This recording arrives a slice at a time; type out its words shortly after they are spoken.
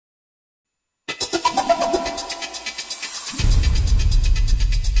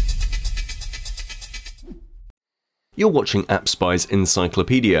You're watching AppSpy's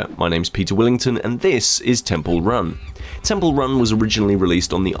Encyclopedia. My name's Peter Willington and this is Temple Run. Temple Run was originally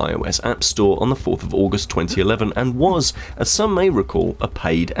released on the iOS App Store on the 4th of August 2011 and was, as some may recall, a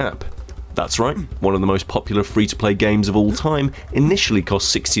paid app. That's right, one of the most popular free-to-play games of all time initially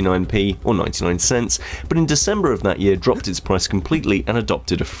cost 69p or 99 cents, but in December of that year dropped its price completely and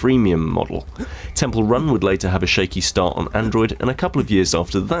adopted a freemium model. Temple Run would later have a shaky start on Android, and a couple of years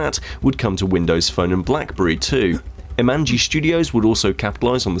after that would come to Windows Phone and BlackBerry too. Imanji Studios would also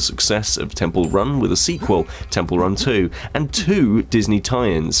capitalise on the success of Temple Run with a sequel, Temple Run 2, and two Disney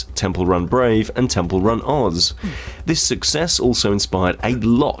tie-ins, Temple Run Brave and Temple Run Oz. This success also inspired a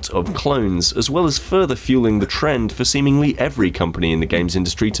lot of clones, as well as further fueling the trend for seemingly every company in the games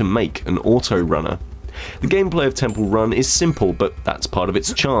industry to make an auto-runner. The gameplay of Temple Run is simple, but that's part of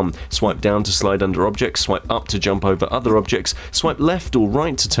its charm. Swipe down to slide under objects, swipe up to jump over other objects, swipe left or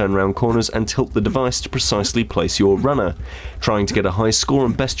right to turn around corners and tilt the device to precisely place your runner. Trying to get a high score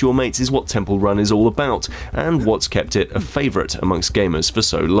and best your mates is what Temple Run is all about, and what's kept it a favourite amongst gamers for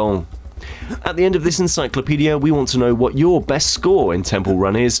so long. At the end of this encyclopedia, we want to know what your best score in Temple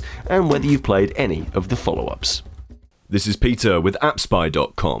Run is, and whether you've played any of the follow-ups. This is Peter with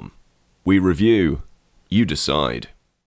AppSpy.com. We review. You decide.